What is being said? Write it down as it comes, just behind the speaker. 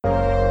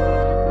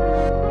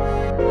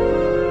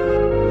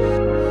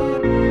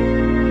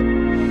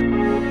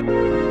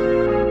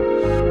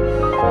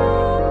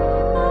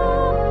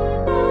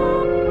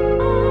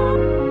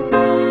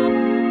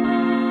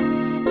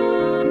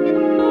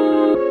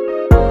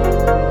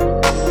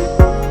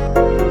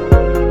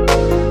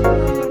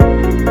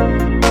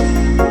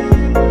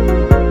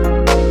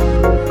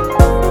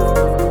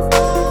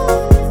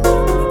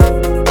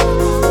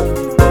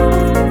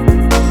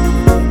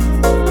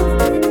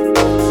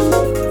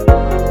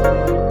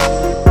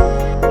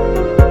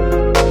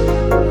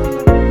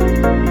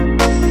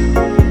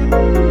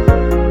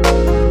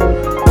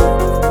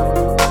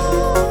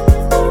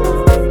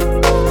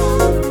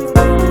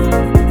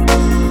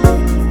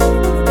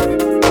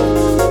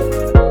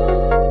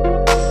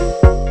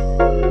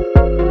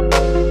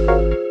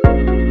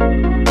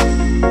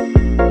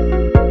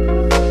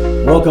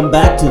Welcome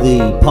back to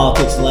the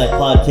Politics of Life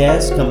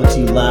podcast, coming to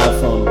you live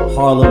from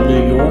Harlem,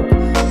 New York.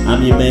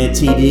 I'm your man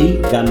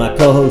TD. Got my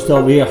co-host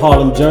over here,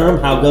 Harlem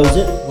Germ. How goes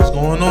it? What's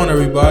going on,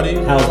 everybody?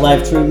 How's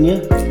life treating you?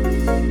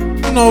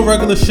 You know,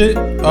 regular shit.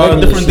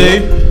 Different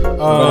day.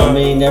 I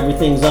mean,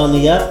 everything's on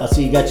the up. I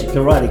see you got your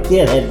Karate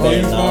Kid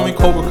headband on. Oh, you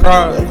feel me?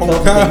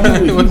 Cobra Kai.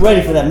 You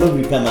ready for that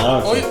movie to come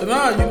out,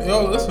 aren't you?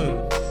 Listen.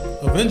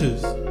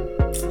 Avengers.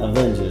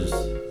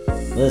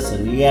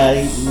 Listen, we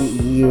gotta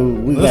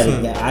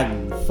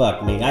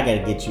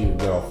get you a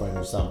girlfriend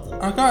or something.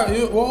 I got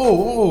you.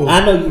 Whoa.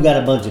 I know you got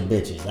a bunch of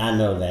bitches. I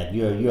know that.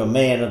 You're a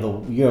man of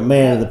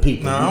the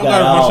people. Nah, I don't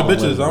got a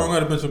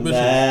bunch of bitches.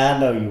 Nah, I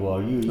know you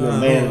are. You're a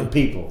man of the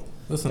people.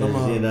 Listen, I'm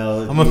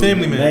a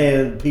family man.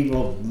 Man of the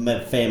people,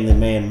 family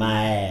man,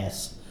 my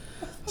ass.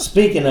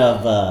 Speaking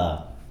of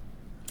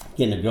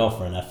getting a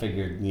girlfriend, I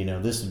figured,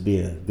 this would be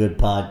a good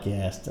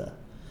podcast to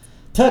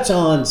touch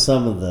on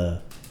some of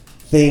the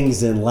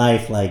things in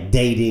life like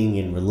dating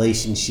and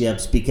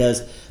relationships,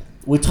 because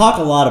we talk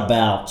a lot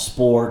about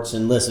sports.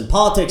 And listen,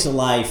 politics of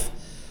life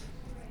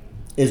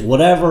is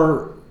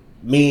whatever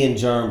me and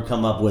Germ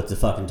come up with to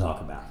fucking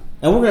talk about.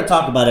 And we're going to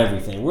talk about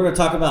everything. We're going to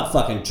talk about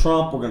fucking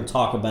Trump. We're going to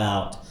talk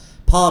about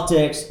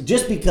politics.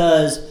 Just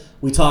because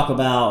we talk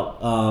about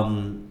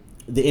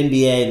the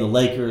NBA and the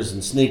Lakers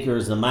and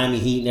sneakers and the Miami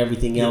Heat and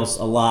everything else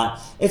a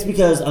lot, it's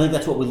because I think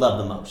that's what we love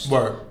the most.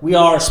 Right. We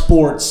are a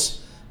sports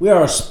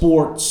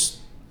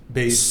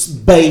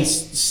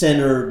based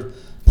centered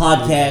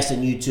podcast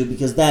and YouTube,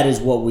 because that is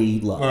what we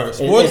love. Right.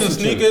 Sports and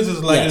sneakers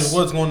is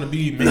what's going to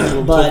be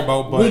mainly what we talk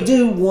about. But we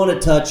do want to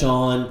touch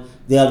on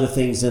the other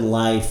things in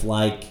life,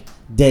 like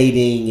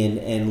dating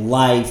and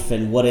life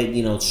and what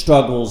it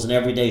struggles and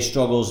everyday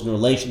struggles and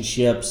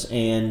relationships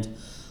and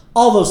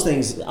all those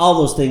things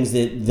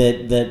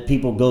that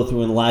people go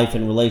through in life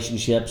and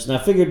relationships. And I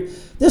figured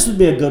this would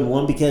be a good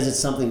one because it's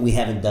something we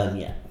haven't done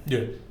yet.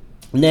 Yeah.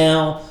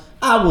 Now,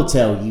 I will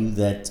tell you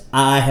that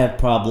I have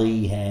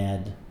probably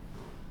had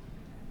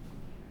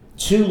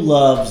 2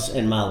 loves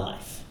in my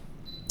life.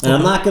 And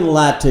I'm not going to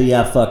lie to you,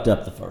 I fucked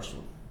up the first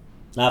one.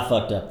 That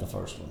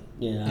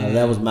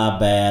was my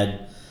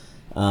bad.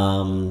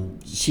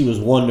 She was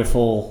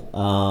wonderful.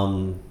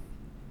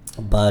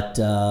 But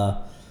I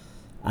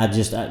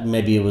was in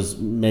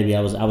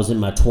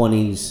my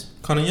 20s.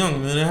 Kind of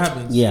young, man. It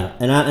happens. Yeah,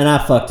 and I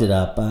fucked it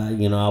up.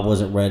 I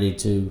wasn't ready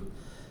to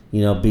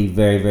be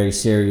very, very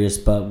serious,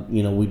 but,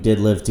 we did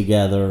live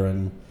together,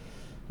 and,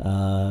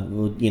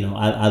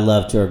 I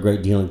loved her a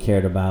great deal and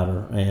cared about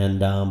her. And,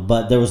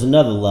 but there was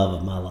another love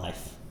of my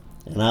life.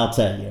 And I'll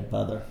tell you,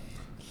 brother,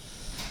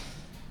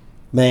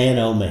 man,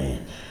 oh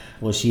man,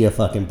 was she a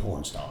fucking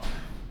porn star.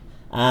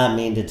 I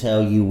mean to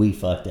tell you, we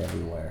fucked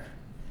everywhere.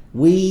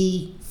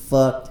 We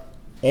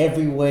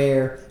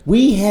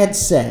had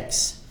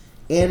sex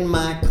in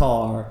my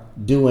car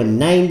doing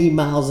 90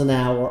 miles an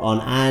hour on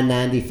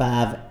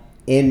I-95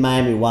 in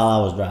Miami while I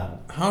was driving.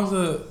 How's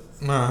it?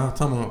 Nah,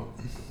 tell me.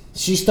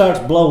 She starts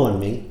blowing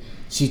me.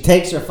 She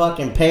takes her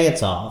fucking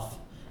pants off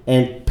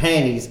and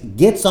panties,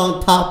 gets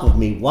on top of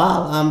me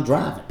while I'm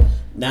driving.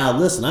 Now,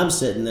 listen, I'm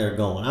sitting there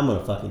going, I'm going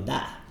to fucking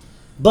die.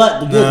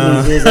 But the good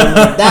news is I'm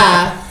going to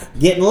die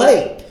getting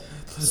laid.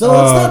 So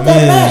it's not that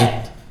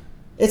bad.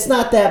 It's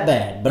not that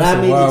bad. But That's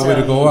I mean, a wild way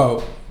to go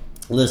out.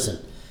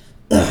 Listen,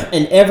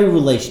 in every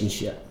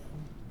relationship,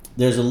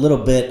 there's a little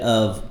bit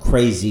of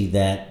crazy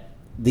that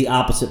the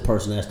opposite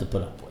person has to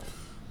put up with.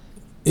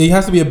 It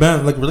has to be a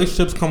balance. Like,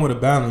 relationships come with a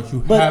balance.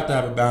 You have to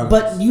have a balance.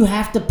 But you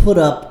have to put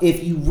up,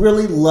 if you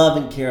really love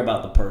and care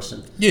about the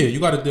person. Yeah, you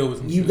got to deal with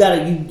them.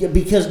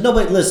 Because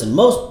nobody, listen,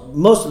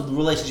 most of the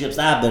relationships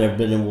I've ever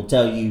been in will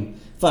tell you,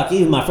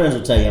 even my friends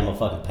will tell you I'm a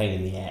fucking pain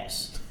in the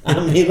ass. I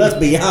mean, let's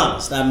be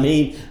honest.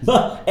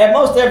 But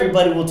most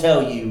everybody will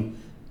tell you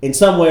in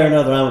some way or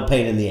another I'm a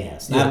pain in the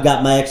ass. Yeah. I've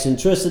got my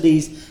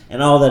eccentricities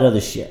and all that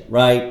other shit,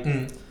 right?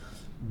 Mm.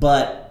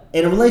 But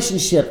in a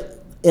relationship,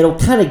 it'll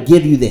kind of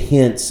give you the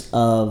hints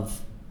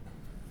of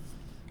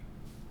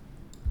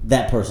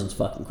that person's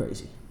fucking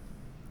crazy,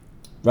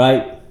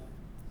 right?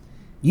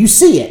 You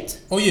see it.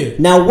 Oh yeah.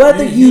 Now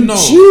whether you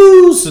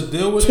choose to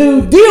deal with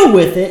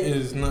it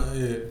is not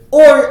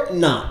or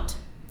not,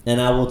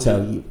 and I will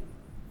tell you,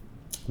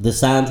 the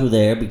signs were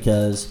there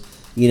because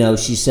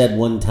she said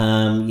one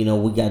time,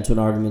 we got into an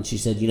argument. She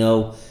said,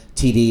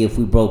 TD, if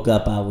we broke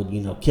up, I would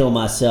kill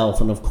myself,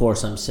 and of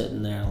course I'm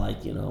sitting there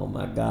like, oh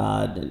my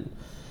God, and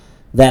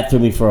that threw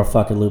me for a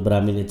fucking loop. But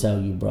I mean to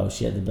tell you, bro,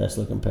 she had the best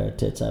looking pair of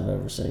tits I've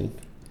ever seen.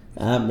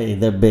 I mean,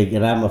 they're big,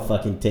 and I'm a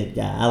fucking tit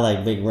guy. I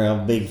like big,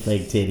 round, big,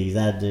 fake titties.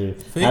 I do.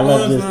 Fake I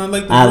love this. I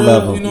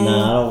love them.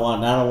 No,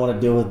 I don't want to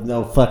deal with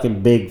no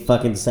fucking big,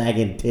 fucking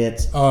sagging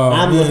tits.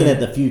 I'm looking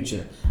at the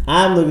future.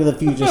 I'm looking at the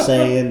future,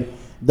 saying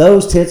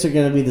those tits are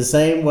going to be the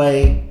same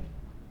way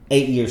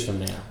 8 years from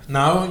now.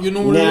 Now you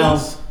know what it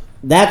is.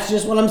 That's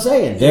just what I'm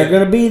saying. They're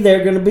going to be there,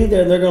 and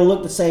they're going to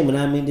look the same. And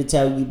I mean to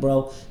tell you,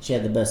 bro, she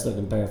had the best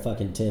looking pair of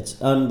fucking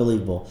tits.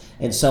 Unbelievable.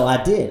 And so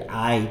I did.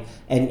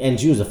 And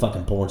she was a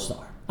fucking porn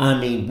star. I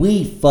mean,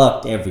 we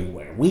fucked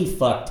everywhere. We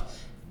fucked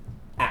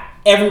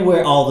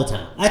everywhere all the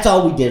time. That's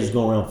all we did was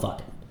go around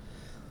fucking.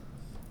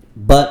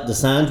 But the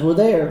signs were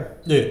there.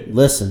 Yeah.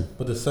 Listen.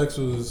 But the sex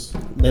was...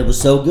 It was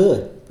so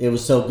good. It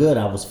was so good.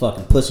 I was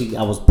fucking pussy.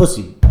 I was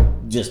pussy.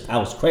 I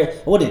was crazy.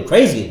 I wasn't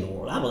crazy in the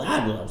world. I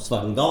was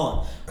fucking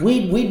gone.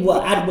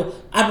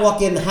 I'd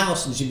walk in the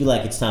house and she'd be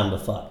like, "It's time to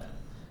fuck,"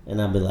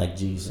 and I'd be like,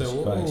 "Jesus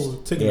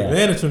Christ, taking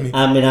advantage of me."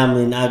 I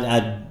mean,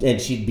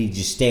 and she'd be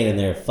just standing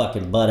there,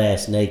 fucking butt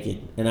ass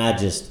naked, and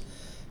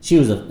she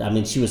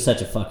was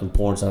such a fucking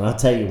porn star. I'll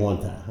tell you one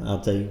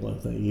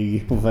thing.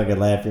 You fucking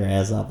laugh your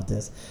ass off at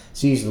this.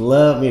 She used to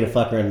love me to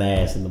fuck her in the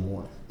ass in the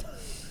morning.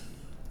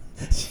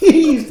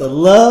 She used to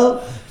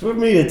love for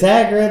me to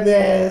tag her in the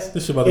ass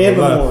in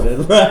the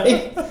morning,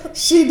 right?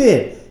 She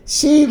did.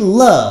 She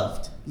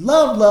loved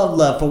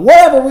for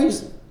whatever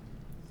reason.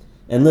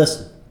 And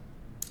listen,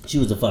 she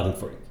was a fucking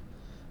freak,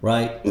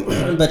 right?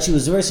 But she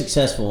was very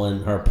successful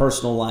in her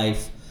personal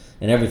life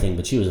and everything,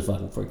 but she was a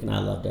fucking freak, and I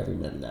loved every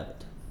minute of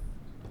it.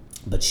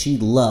 But she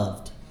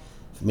loved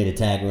for me to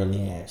tag her in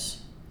the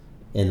ass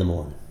in the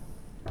morning.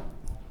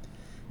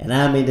 And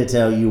I mean to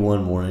tell you,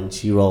 one morning,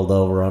 she rolled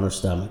over on her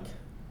stomach,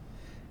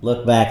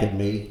 looked back at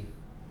me,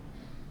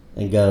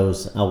 and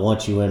goes, "I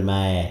want you in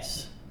my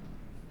ass."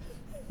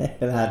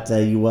 And I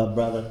tell you what,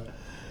 brother,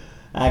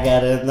 I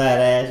got in that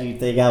ass. You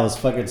think I was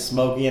fucking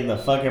Smokey and the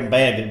fucking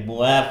Bandit,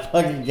 boy. I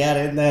fucking got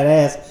in that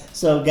ass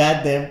so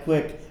goddamn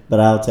quick. But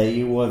I'll tell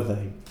you one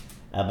thing.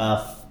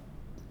 About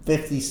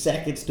 50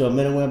 seconds to a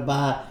minute went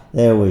by,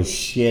 there was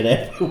shit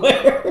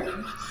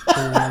everywhere.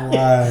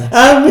 Wow.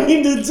 I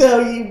mean to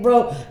tell you,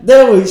 bro,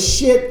 there was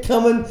shit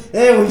coming.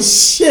 There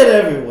was shit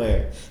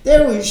everywhere.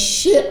 There was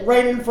shit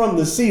raining from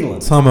the ceiling.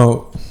 Time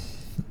out.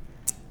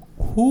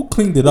 Who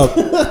cleaned it up?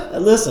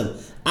 Listen,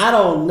 I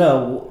don't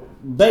know.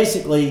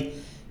 Basically,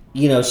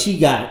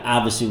 she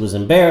obviously was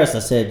embarrassed. I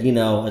said,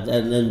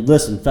 and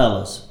listen,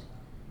 fellas,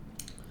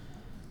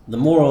 the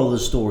moral of the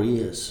story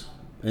is,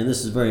 and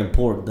this is very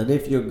important, that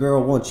if your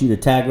girl wants you to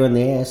tag her in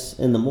the ass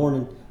in the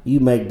morning, you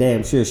make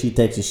damn sure she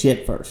takes a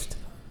shit first.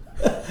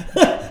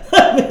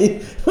 I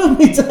mean, let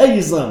me tell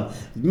you something.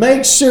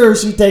 Make sure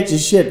she takes a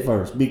shit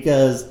first,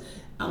 because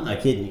I'm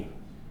not kidding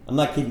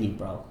you,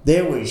 bro.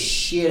 There was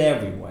shit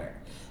everywhere.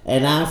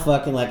 And I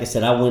fucking, like I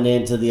said, I went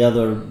into the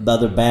other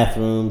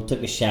bathroom,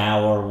 took a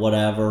shower,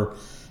 whatever,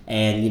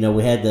 and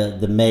we had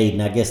the maid,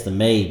 and I guess the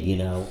maid,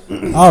 I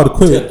would have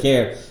quit. Took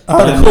care. I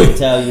would have quit.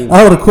 Tell you,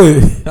 I would have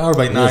quit. I was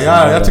like, nah,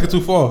 y'all took it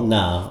too far.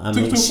 No, I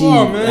took mean,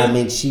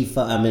 too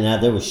far, man.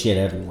 There was shit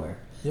everywhere.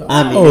 Yo.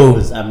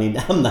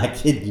 I'm not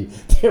kidding you.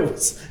 There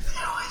was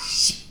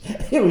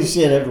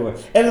shit everywhere.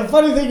 And the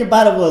funny thing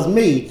about it was,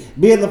 me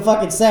being the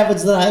fucking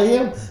savage that I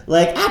am,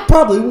 like, I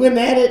probably went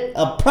at it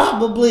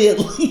probably at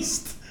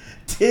least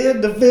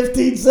 10 to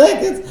 15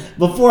 seconds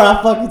before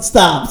I fucking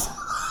stopped.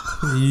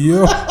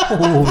 Yo,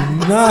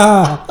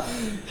 nah,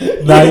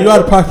 you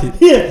out of pocket.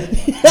 Yeah,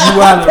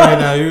 you out right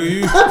now.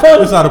 You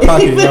out of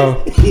pocket,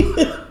 yo.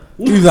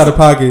 He's out of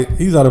pocket.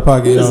 He's out of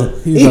pocket, yo.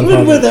 He's even out of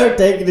pocket. With her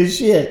taking the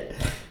shit,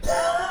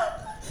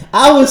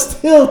 I was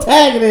still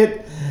tagging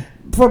it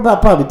for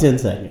about probably 10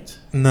 seconds.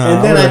 Nah,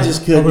 and then I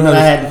just couldn't. I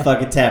had to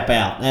fucking tap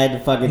out. I had to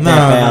fucking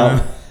tap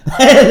out.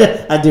 I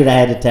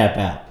had to tap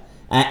out.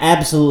 I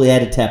absolutely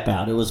had to tap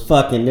out. It was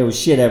fucking, there was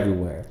shit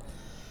everywhere.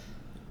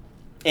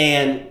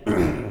 And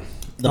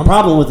the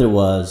problem with it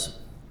was,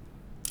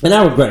 and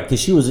I regret, because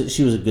she was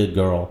a good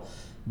girl,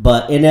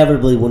 but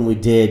inevitably when we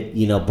did,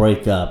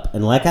 break up,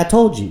 and like I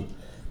told you,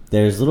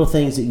 there's little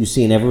things that you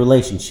see in every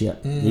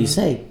relationship. Mm-hmm. You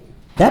say,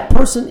 that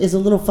person is a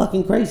little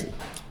fucking crazy.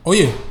 Oh,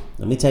 yeah.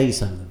 Let me tell you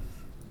something.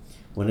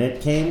 When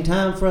it came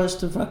time for us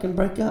to fucking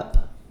break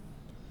up,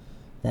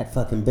 that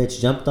fucking bitch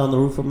jumped on the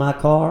roof of my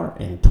car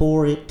and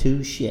tore it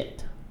to shit.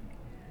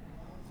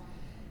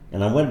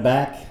 And I went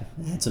back,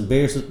 had some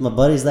beers with my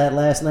buddies that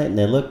last night, and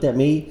they looked at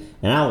me,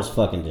 and I was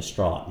fucking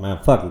distraught. My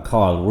fucking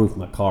car, the roof of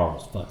my car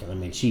was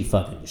fucking, she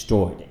fucking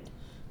destroyed it,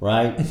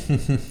 right?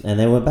 And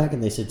they went back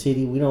and they said,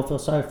 TD, we don't feel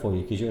sorry for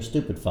you because you're a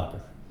stupid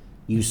fucker.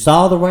 You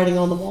saw the writing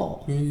on the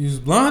wall. You was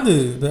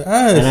blinded, the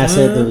ass. And I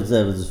said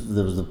there was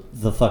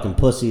the fucking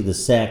pussy, the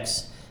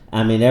sex,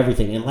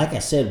 everything. And like I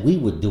said, we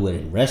would do it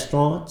in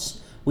restaurants.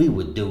 We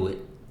would do it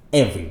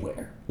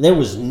everywhere. There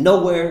was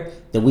nowhere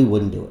that we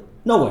wouldn't do it.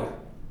 Nowhere.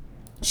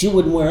 She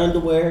wouldn't wear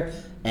underwear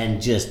and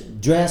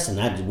just dress,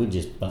 and we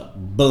just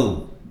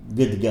boom,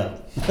 good to go.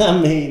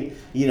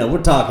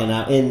 We're talking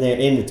out in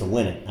it to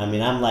win it.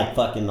 I'm like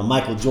fucking the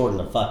Michael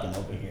Jordan of fucking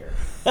over here.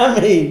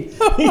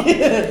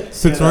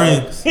 6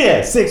 rings.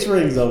 Yeah, 6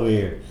 rings over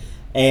here.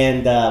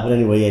 And but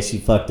anyway, yeah, she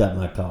fucked up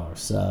my car.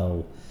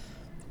 So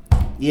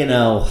I'm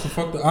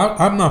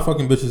not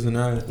fucking bitches in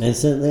that. And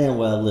so then,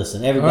 well,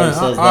 listen, everybody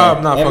says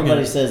that.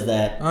 Everybody says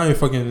that. I ain't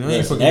fucking.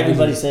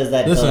 Everybody says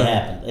that until it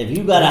happens. If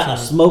you got a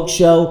smoke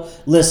show,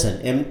 listen.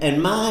 In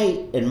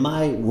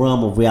my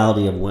realm of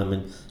reality of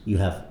women, you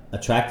have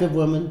attractive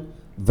women,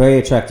 very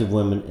attractive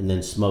women, and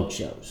then smoke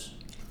shows.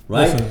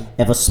 Right? Listen.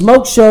 If a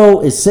smoke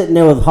show is sitting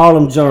there with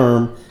Harlem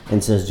Germ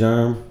and says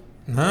Germ,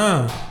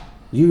 nah,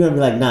 you're gonna be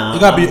like, nah. You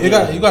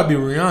gotta be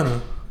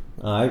Rihanna.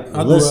 All right,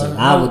 listen,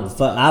 I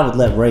would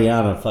let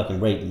Rihanna fucking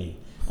rape me.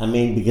 I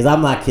mean, because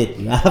I'm not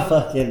kidding.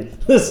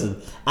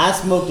 Listen. I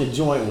smoked a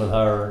joint with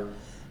her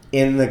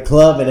in the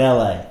club in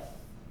L.A.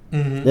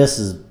 Mm-hmm. This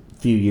is a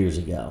few years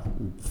ago.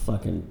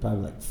 Fucking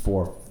probably like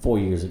four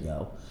years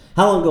ago.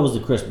 How long ago was the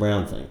Chris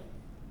Brown thing?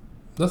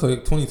 That's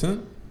like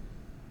 2010.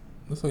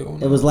 That's like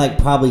it was like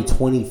probably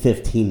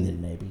 2015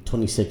 then, maybe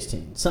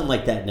 2016, something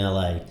like that in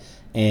L.A.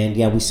 And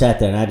yeah, we sat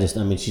there,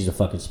 and she's a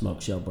fucking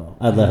smoke show, bro.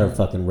 I'd let her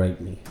fucking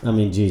rape me. I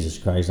mean, Jesus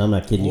Christ, I'm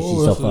not kidding you.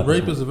 She's so fucking.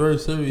 Rape is a very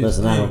serious.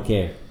 Listen, thing. I don't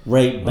care.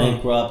 Rape,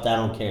 bankrupt, I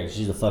don't care.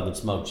 She's a fucking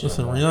smoke show.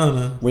 Listen, bro.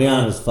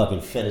 Rihanna's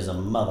fucking fit as a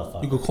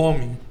motherfucker. You can call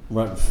me.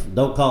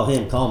 Don't call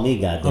him. Call me,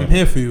 goddamn. I'm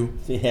here for you.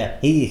 Yeah,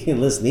 he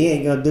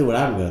ain't gonna do what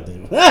I'm gonna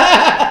do.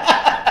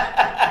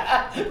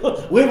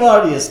 We've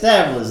already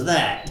established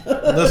that.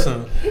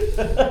 Listen.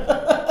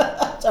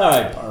 It's all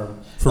right, Perm.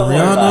 For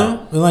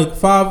Rihanna,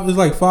 it's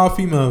like five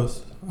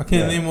females. I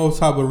can't name those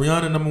top, but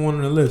Rihanna number one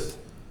on the list.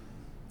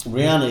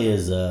 Rihanna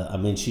is,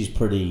 she's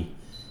pretty.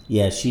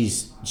 Yeah, she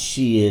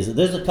is.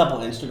 There's a couple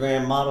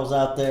Instagram models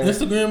out there.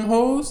 Instagram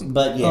hoes?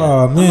 But yeah,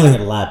 I'm not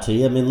gonna lie to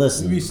you. I mean,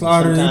 listen. You be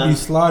sliding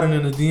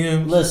in the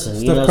DM. Listen,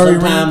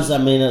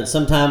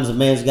 sometimes a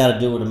man's got to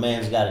do what a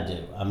man's got to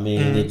do. I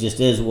mean, it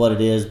just is what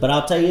it is. But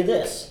I'll tell you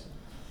this.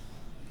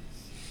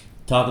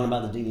 Talking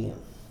about the DM.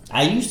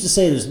 I used to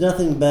say there's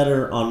nothing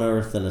better on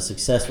earth than a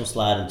successful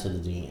slide into the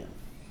DM.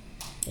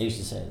 I used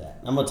to say that.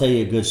 I'm going to tell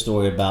you a good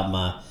story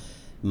about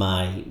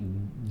my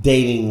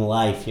dating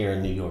life here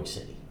in New York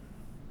City.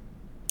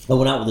 I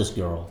went out with this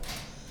girl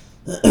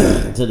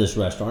to this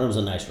restaurant. It was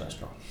a nice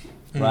restaurant,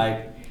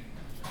 right?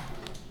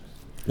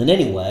 And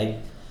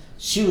anyway,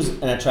 she was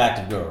an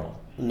attractive girl.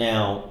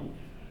 Now,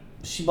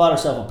 she bought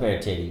herself a pair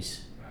of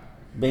titties.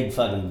 Big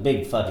fucking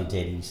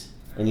titties.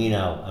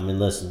 And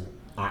listen,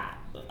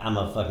 I'm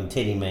a fucking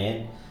titty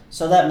man,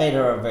 so that made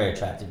her a very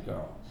attractive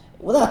girl.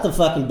 Without the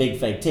fucking big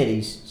fake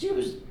titties,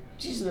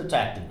 she's an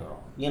attractive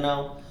girl,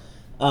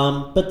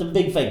 But the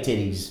big fake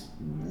titties,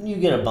 you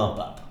get a bump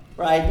up,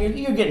 right?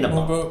 You're getting a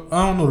bump up.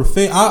 I don't know the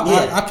face.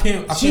 I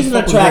can't. She's an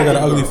attractive girl.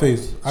 Got an ugly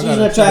face. She's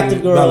an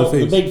attractive girl.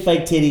 The big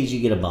fake titties,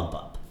 you get a bump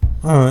up.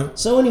 All right.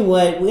 So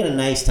anyway, we had a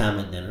nice time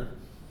at dinner.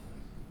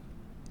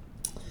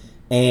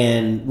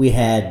 And we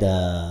had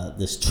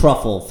this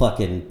truffle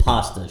fucking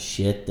pasta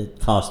shit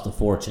that cost a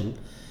fortune.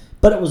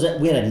 But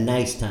we had a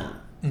nice time.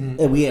 Mm-hmm.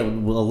 And we had a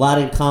lot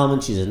in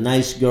common. She's a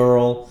nice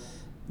girl.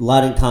 A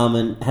lot in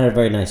common. Had a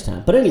very nice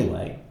time. But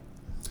anyway,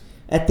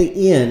 at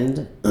the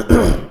end,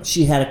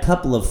 she had a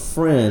couple of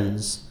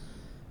friends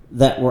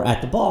that were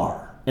at the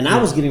bar. And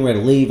I was getting ready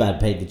to leave.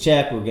 I'd paid the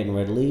check. We were getting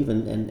ready to leave.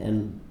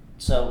 And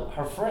so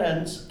her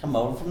friends come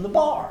over from the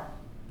bar.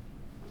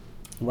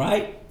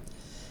 Right?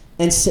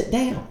 And sit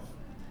down.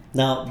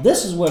 Now,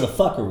 this is where the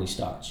fuckery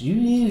starts. You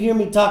hear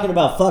me talking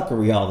about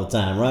fuckery all the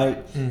time, right?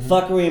 Mm-hmm.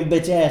 Fuckery and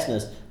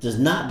bitch-assness does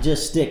not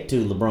just stick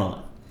to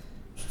LeBron.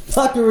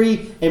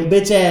 Fuckery and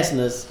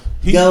bitch-assness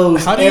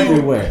goes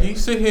everywhere. You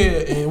sit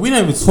here, and we're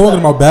not even talking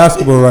about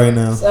basketball right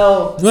now.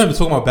 We're not even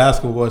talking about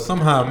basketball.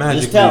 Somehow,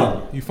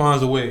 magically, he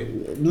finds a way.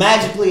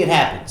 Magically, it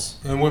happens.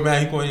 And we're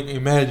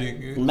magic.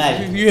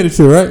 Magic. You hear the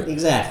shit, right?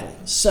 Exactly.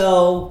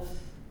 So,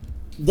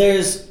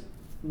 there's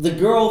the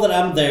girl that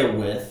I'm there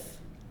with.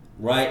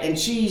 Right, and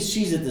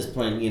she's at this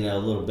point, a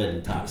little bit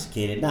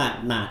intoxicated,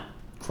 not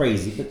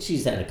crazy, but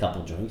she's had a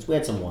couple drinks. We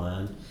had some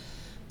wine,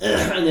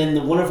 and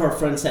then one of her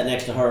friends sat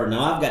next to her.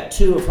 Now I've got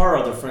two of her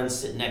other friends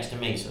sitting next to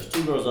me. So there's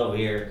two girls over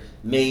here,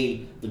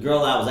 me, the girl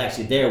I was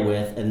actually there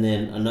with, and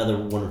then another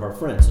one of her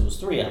friends. So it was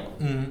three of them.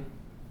 Mm-hmm.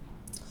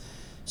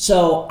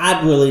 So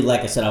I really, like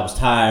I said, I was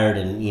tired,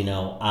 and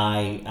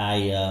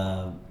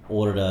I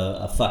ordered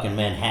a fucking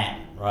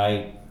Manhattan,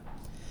 right?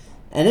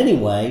 And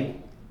anyway.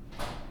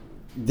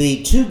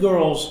 The two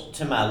girls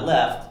to my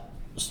left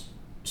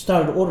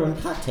started ordering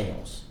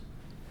cocktails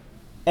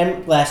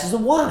and glasses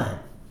of wine.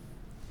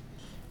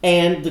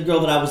 And the girl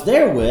that I was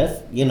there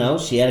with,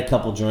 she had a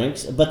couple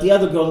drinks, but the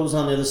other girl that was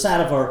on the other side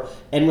of her,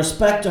 in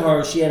respect to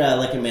her, she had a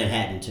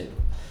Manhattan too.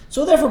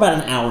 So we're there for about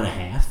an hour and a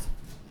half,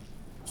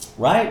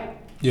 right?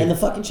 Yeah. And the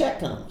fucking check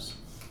comes.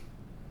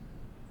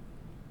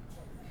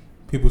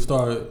 People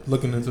start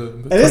looking into...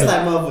 And it's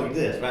like motherfucker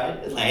this, right?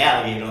 It's like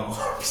alligator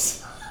arms.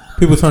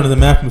 People turn to the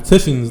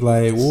mathematicians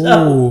like,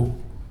 whoa.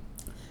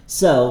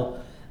 So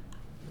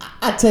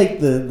I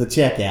take the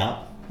check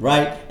out,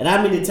 right? And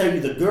I mean to tell you,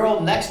 the girl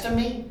next to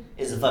me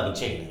is a fucking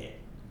chicken head.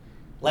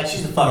 Like,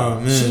 she's a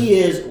fucking... she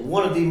is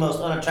one of the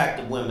most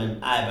unattractive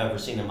women I've ever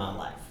seen in my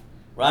life,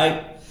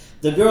 right?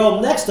 The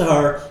girl next to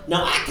her,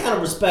 now I kind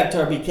of respect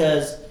her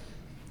because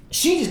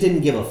she just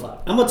didn't give a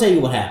fuck. I'm going to tell you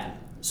what happened.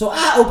 So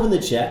I opened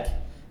the check,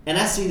 and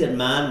I see that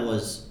mine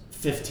was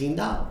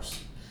 $15.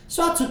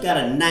 So I took out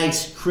a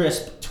nice,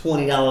 crisp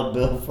 $20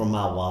 bill from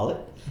my wallet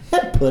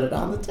and put it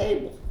on the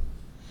table.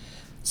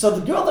 So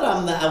the girl that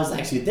I was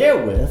actually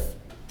there with,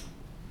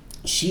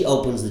 she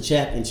opens the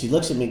check and she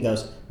looks at me and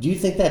goes, "Do you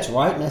think that's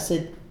right?" And I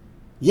said,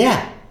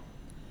 "Yeah."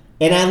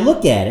 And I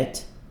look at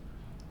it.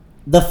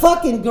 The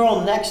fucking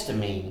girl next to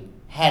me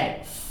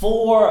had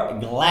 4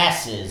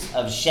 glasses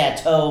of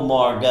Chateau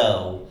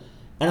Margaux.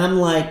 And I'm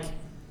like,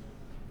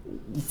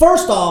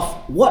 first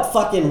off, what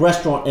fucking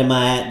restaurant am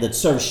I at that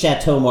serves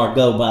Chateau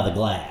Margaux by the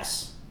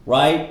glass,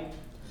 right?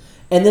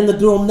 And then the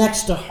girl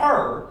next to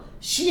her,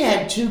 she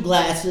had 2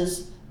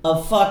 glasses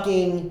of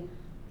fucking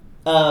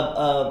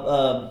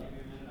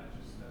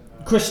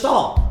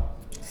Cristal.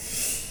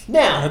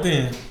 Now,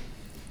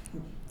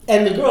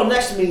 and the girl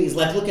next to me is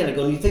like looking at it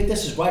going, you think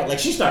this is right? Like,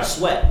 she starts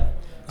sweating.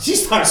 She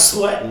starts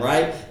sweating,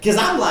 right? Because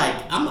I'm like,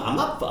 I'm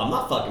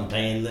not fucking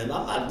paying them.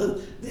 I'm not.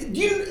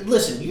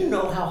 Listen, you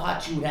know how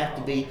hot you would have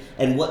to be,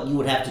 and what you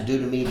would have to do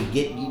to me to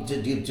get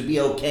you to be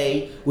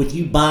okay with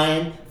you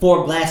buying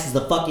 4 glasses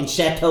of fucking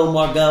Chateau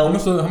Margaux.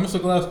 How much a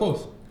glass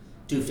cost?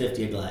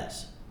 $2.50 a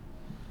glass.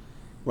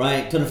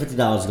 Right, $250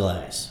 a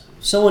glass.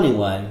 So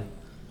anyway.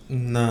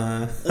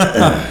 Nah.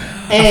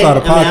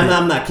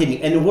 I'm not kidding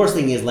you. And the worst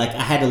thing is, like,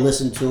 I had to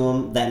listen to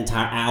him that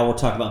entire hour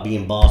talk about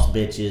being boss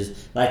bitches.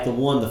 Like the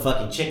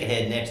fucking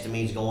chickenhead next to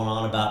me is going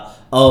on about,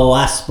 oh,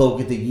 I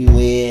spoke at the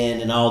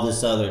UN and all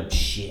this other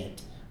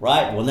shit.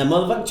 Right? When that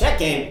motherfucking check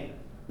came,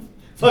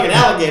 fucking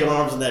alligator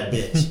arms in that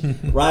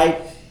bitch.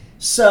 Right?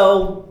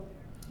 So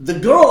the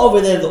girl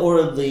over there that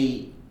ordered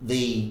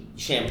the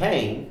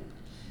champagne,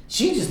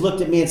 she just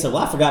looked at me and said,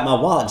 well, I forgot my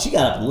wallet. She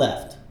got up and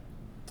left.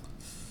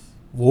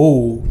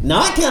 Whoa.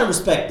 Now, I kind of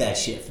respect that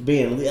shit for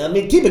being, I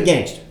mean, keep it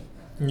gangster.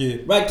 Yeah.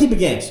 Right? Keep it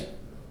gangster.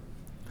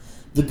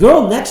 The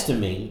girl next to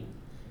me,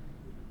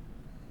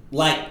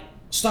 like,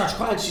 starts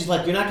crying. She's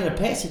like, you're not going to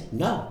pay? I said,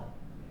 no.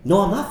 No,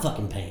 I'm not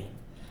fucking paying.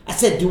 I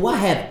said, do I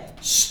have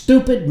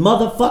stupid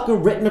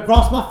motherfucker written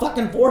across my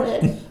fucking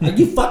forehead? Are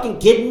you fucking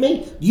kidding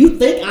me? You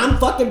think I'm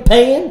fucking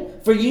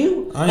paying for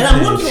you? And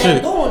I'm looking at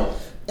it going,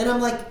 and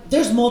I'm like,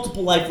 there's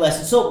multiple life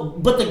lessons. So,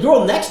 but the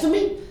girl next to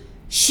me,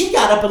 she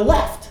got up and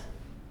left.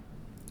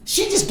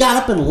 She just got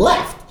up and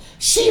left.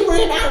 She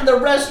ran out of the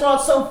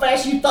restaurant so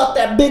fast you thought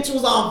that bitch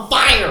was on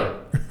fire.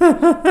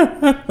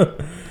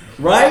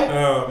 Right?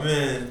 Oh,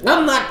 man.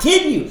 I'm not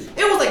kidding you.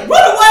 It was like,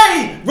 run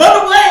away,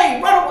 run away,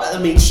 run away. I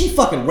mean, she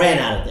fucking ran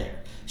out of there.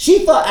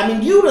 She thought, I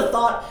mean, you would have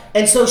thought,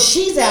 and so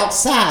she's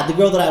outside, the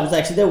girl that I was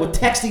actually there with,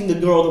 texting the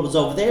girl that was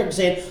over there and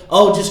saying,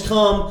 oh, just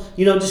come,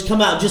 just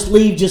come out, just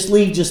leave,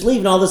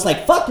 and all this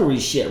like fuckery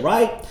shit,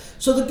 right?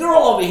 So the girl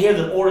over here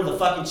that ordered the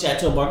fucking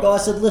Chateau Margaux, I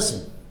said,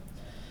 listen,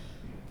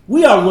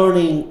 we are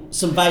learning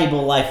some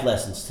valuable life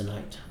lessons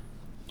tonight.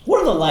 One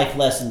of the life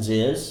lessons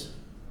is,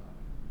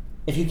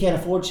 if you can't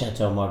afford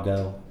Chateau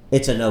Margaux,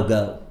 it's a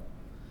no-go.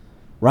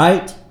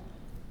 Right?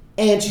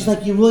 And she's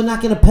like, you're really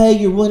not going to pay?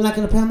 You're really not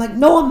going to pay? I'm like,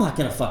 no, I'm not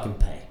going to fucking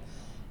pay.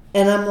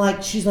 And I'm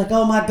like, she's like,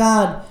 oh my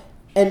God.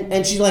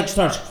 And she like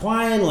starts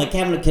crying, like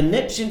having a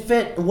connection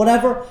fit and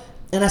whatever.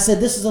 And I said,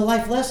 this is a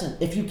life lesson.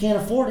 If you can't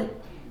afford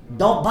it,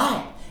 don't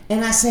buy it.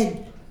 And I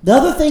said, the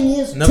other thing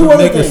is, never 2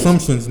 other make things.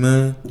 assumptions,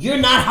 man. You're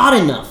not hot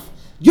enough.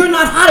 You're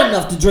not hot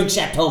enough to drink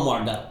Chateau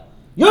Margaux.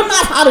 You're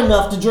not hot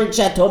enough to drink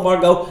Chateau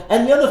Margaux.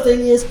 And the other thing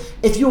is,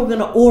 if you were going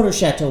to order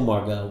Chateau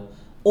Margaux,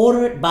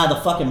 order it by the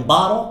fucking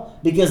bottle,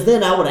 because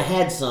then I would have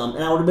had some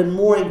and I would have been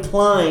more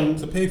inclined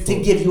to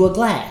give you a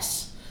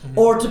glass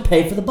or to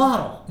pay for the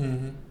bottle.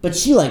 Mm-hmm. But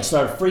she like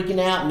started freaking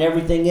out and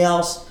everything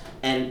else.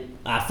 And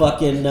I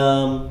fucking,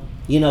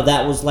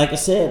 that was, like I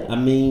said, I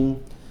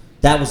mean,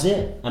 that was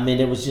it. I mean,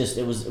 it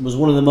was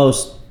one of the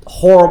most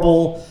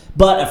horrible,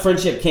 but a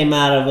friendship came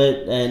out of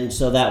it, and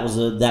so that was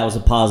a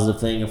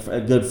positive thing.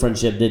 A good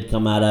friendship did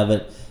come out of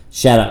it.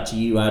 Shout out to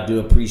you. I do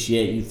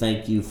appreciate you.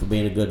 Thank you for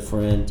being a good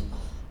friend.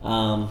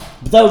 But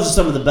those are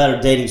some of the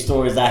better dating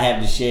stories I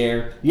have to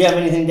share. You have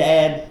anything to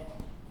add?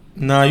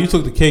 Nah, you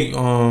took the cake,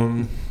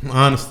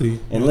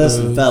 honestly. And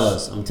listen,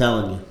 fellas, I'm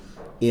telling you,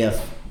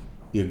 if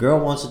your girl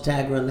wants to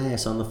tag her in the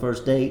ass on the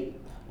first date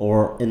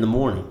or in the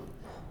morning,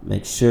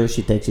 make sure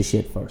she takes a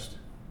shit first.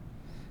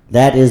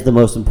 That is the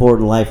most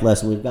important life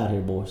lesson we've got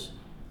here, boys.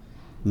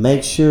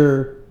 Make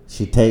sure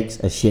she takes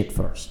a shit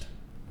first.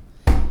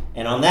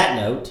 And on that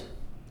note,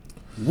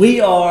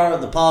 we are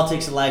the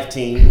Politics of Life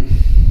team.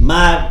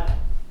 My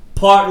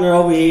partner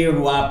over here,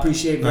 who I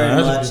appreciate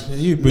very much.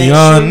 Make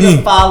sure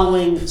you're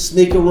following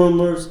Sneaker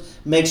Rumors.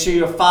 Make sure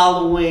you're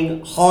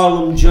following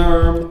Harlem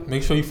Germ.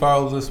 Make sure you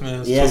follow this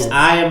man. Yes, too.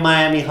 I am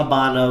Miami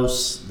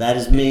Habanos. That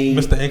is me.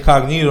 Mr.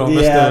 Incognito.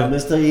 Yeah,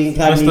 Mr.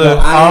 Incognito.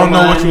 I don't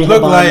know what you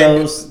look like.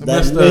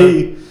 That's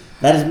me.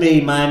 That is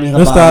me, Miami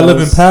Habanos. Mr. I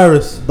live in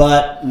Paris.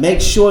 But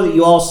make sure that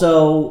you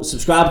also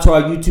subscribe to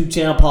our YouTube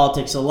channel,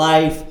 Politics of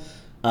Life,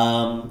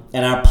 and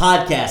our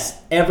podcast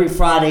every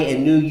Friday,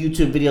 and new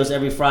YouTube videos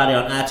every Friday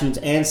on iTunes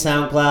and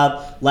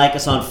SoundCloud. Like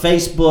us on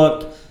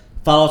Facebook.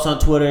 Follow us on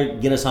Twitter.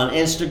 Get us on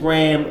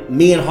Instagram.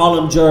 Me and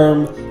Harlem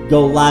Germ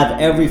go live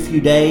every few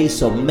days,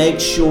 so make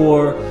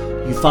sure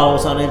you follow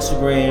us on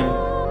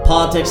Instagram.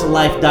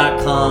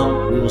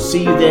 PoliticsOfLife.com. We will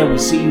see you there. We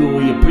see you.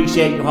 We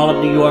appreciate you.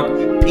 Harlem, New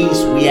York.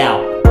 Peace. We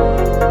out.